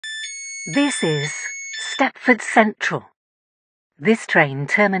This is Stepford Central. This train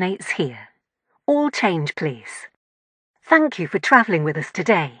terminates here. All change, please. Thank you for travelling with us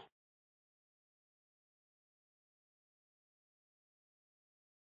today.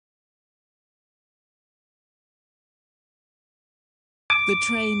 The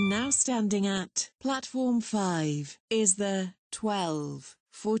train now standing at platform 5 is the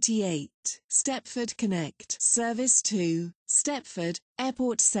 12:48 Stepford Connect service to Stepford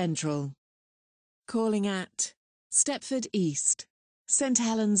Airport Central. Calling at Stepford East, St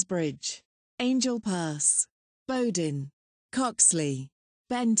Helens Bridge, Angel Pass, Bodin, Coxly,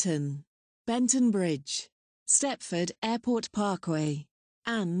 Benton Bridge, Stepford Airport Parkway,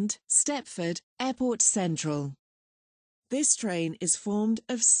 and Stepford Airport Central. This train is formed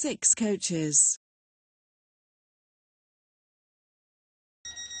of 6 coaches.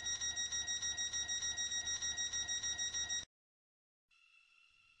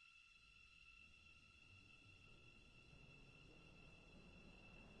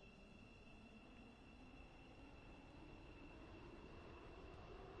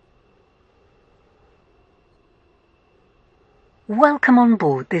 Welcome on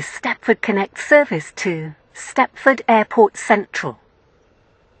board this Stepford Connect service to Stepford Airport Central.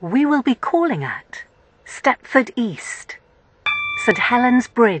 We will be calling at Stepford East, St Helens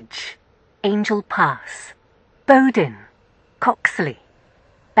Bridge, Angel Pass, Bodin, Coxly,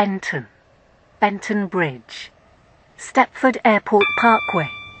 Benton Bridge, Stepford Airport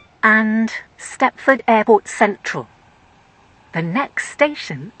Parkway, and Stepford Airport Central. The next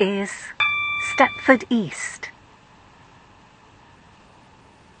station is Stepford East.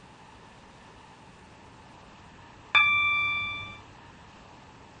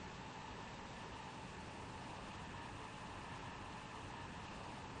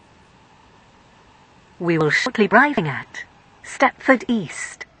 We will shortly be arriving at Stepford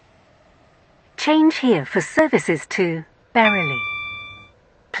East. Change here for services to Berrily.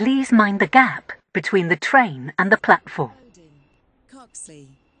 Please mind the gap between the train and the platform. Bodin, Coxly,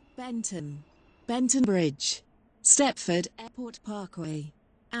 Benton Bridge, Stepford Airport Parkway,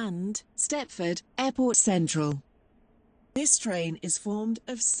 and Stepford Airport Central. This train is formed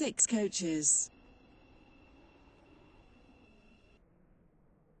of 6 coaches.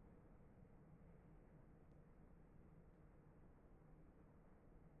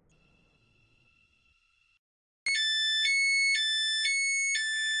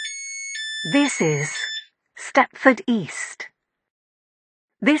 This is Stepford East.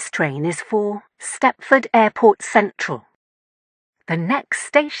 This train is for Stepford Airport Central. The next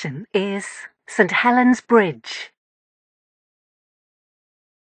station is St Helens Bridge.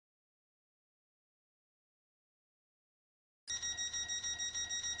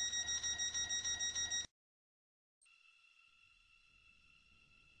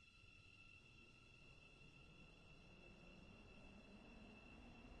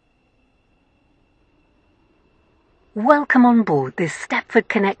 Welcome on board this Stepford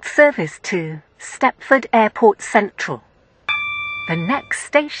Connect service to Stepford Airport Central. The next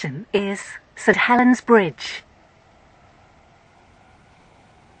station is St Helens Bridge.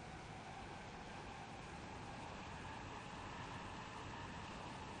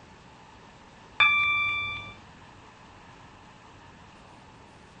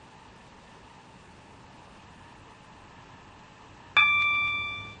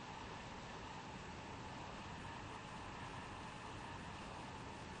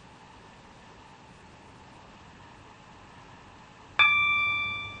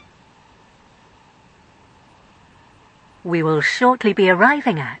 We will shortly be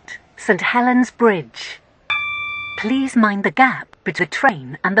arriving at St Helens Bridge. Please mind the gap between the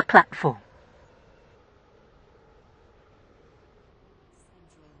train and the platform.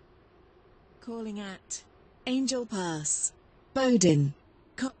 Calling at Angel Pass, Bodin,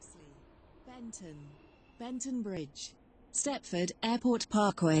 Coxly, Benton Bridge, Stepford Airport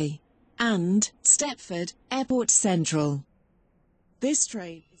Parkway, and Stepford Airport Central. This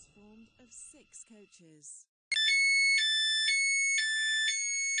train is formed of 6 coaches.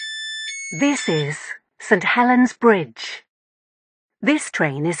 This is St Helens Bridge. This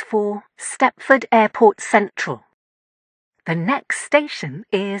train is for Stepford Airport Central. The next station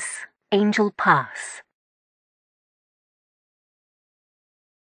is Angel Pass.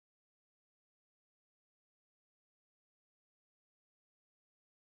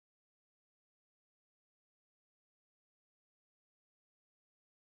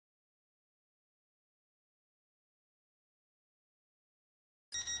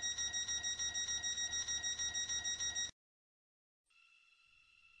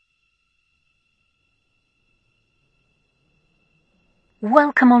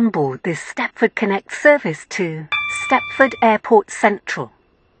 Welcome on board this Stepford Connect service to Stepford Airport Central.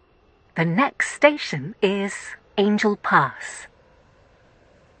 The next station is Angel Pass.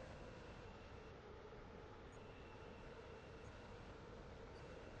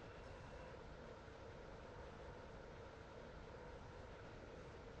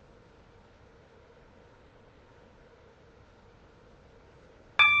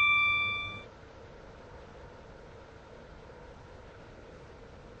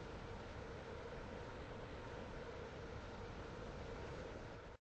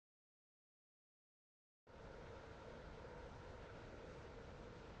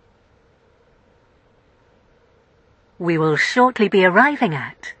 We will shortly be arriving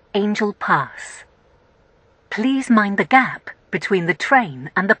at Angel Pass. Please mind the gap between the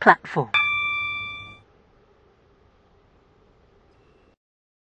train and the platform.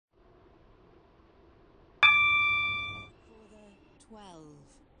 For the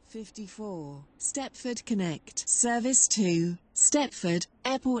 12:54 Stepford Connect service to Stepford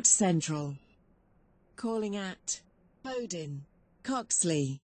Airport Central. Calling at Bodin,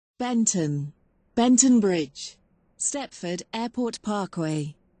 Coxly, Benton Bridge, Stepford Airport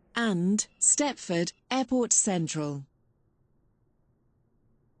Parkway, and Stepford Airport Central.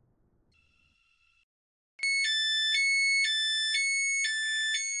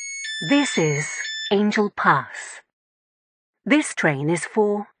 This is Angel Pass. This train is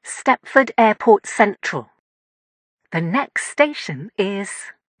for Stepford Airport Central. The next station is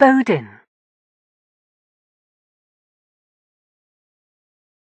Bodin.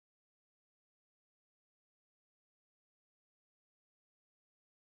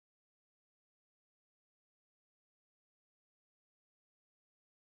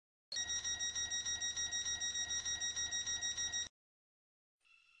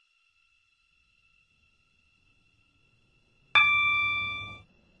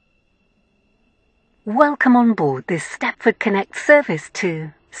 Welcome on board this Stepford Connect service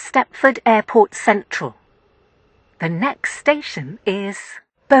to Stepford Airport Central. The next station is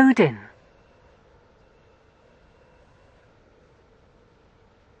Bodin.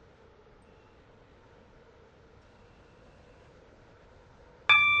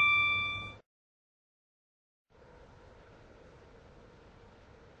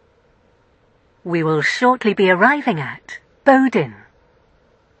 We will shortly be arriving at Bodin.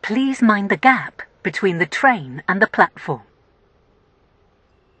 Please mind the gap between the train and the platform.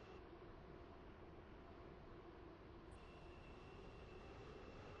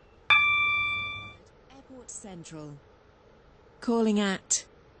 Airport Central. Calling at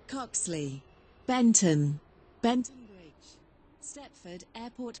Coxly, Benton Bridge, Stepford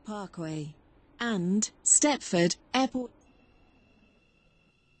Airport Parkway, and Stepford Airport.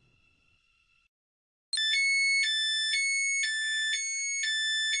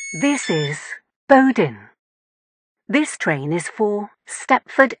 This is Bodin. This train is for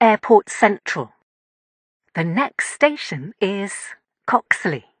Stepford Airport Central. The next station is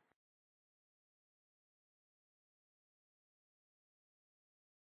Coxly.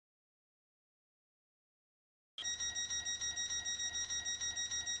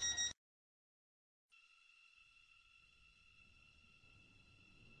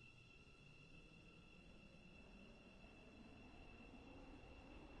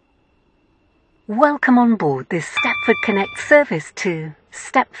 Welcome on board this Stepford Connect service to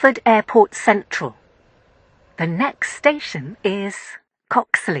Stepford Airport Central. The next station is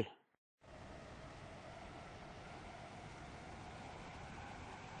Coxly.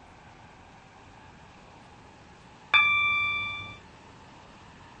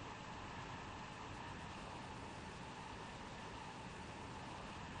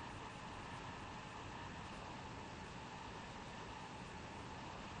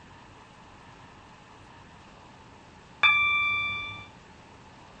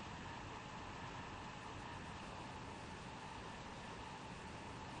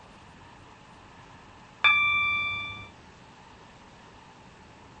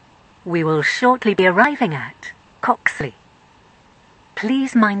 We will shortly be arriving at Coxly.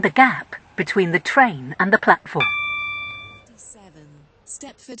 Please mind the gap between the train and the platform. 57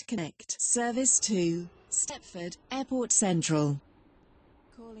 Stepford Connect service to Stepford Airport Central.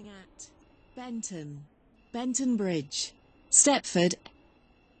 Calling at Benton Bridge, Stepford.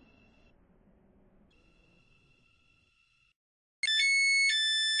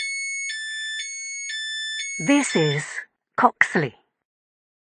 This is Coxly.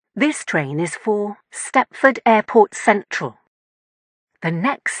 This train is for Stepford Airport Central. The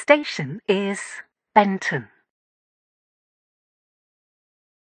next station is Benton.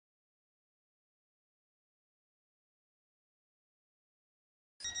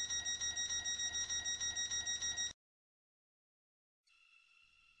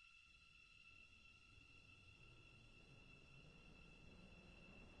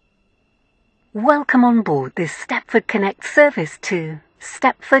 Welcome on board this Stepford Connect service to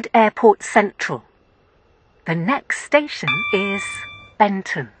Stepford Airport Central. The next station is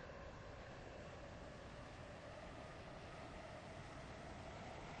Benton.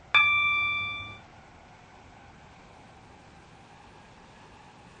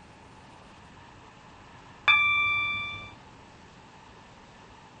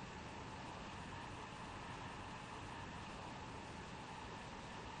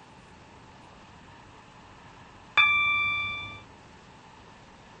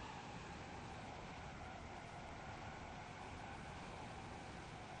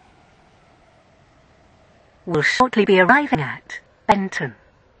 Will shortly be arriving at Benton.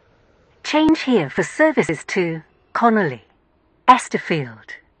 Change here for services to Connolly,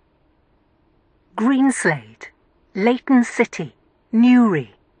 Esterfield, Greenslade, Leighton City,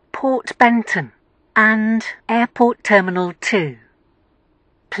 Newry, Port Benton and Airport Terminal 2.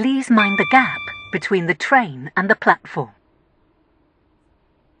 Please mind the gap between the train and the platform.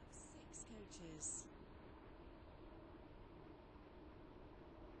 6 coaches.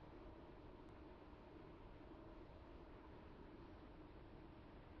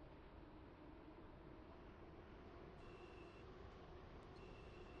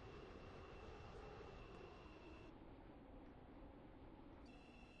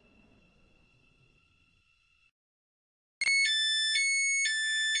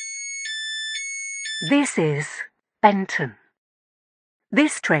 This is Benton.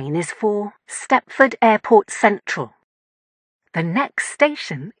 This train is for Stepford Airport Central. The next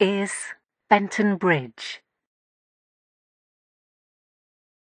station is Benton Bridge.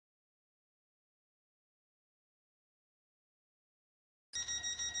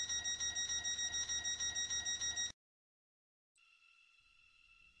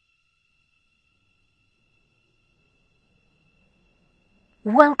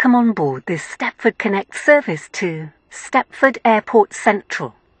 Welcome on board this Stepford Connect service to Stepford Airport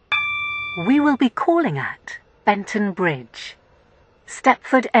Central. We will be calling at Benton Bridge,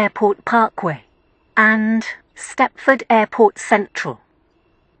 Stepford Airport Parkway and Stepford Airport Central.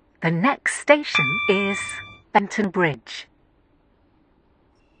 The next station is Benton Bridge.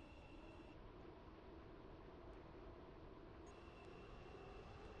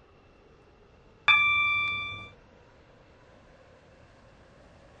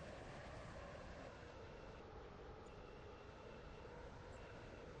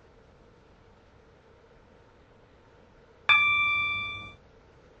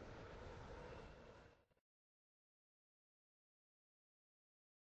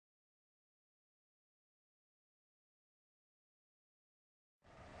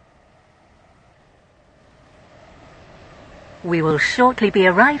 We will shortly be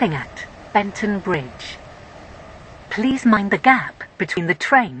arriving at Benton Bridge. Please mind the gap between the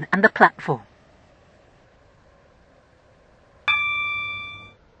train and the platform.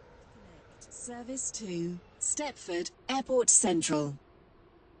 Service to Stepford Airport Central.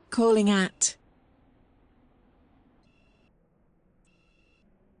 Calling at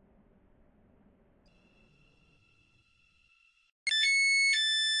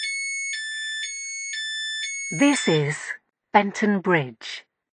This is Benton Bridge.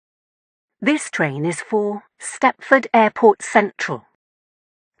 This train is for Stepford Airport Central.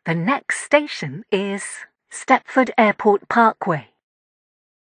 The next station is Stepford Airport Parkway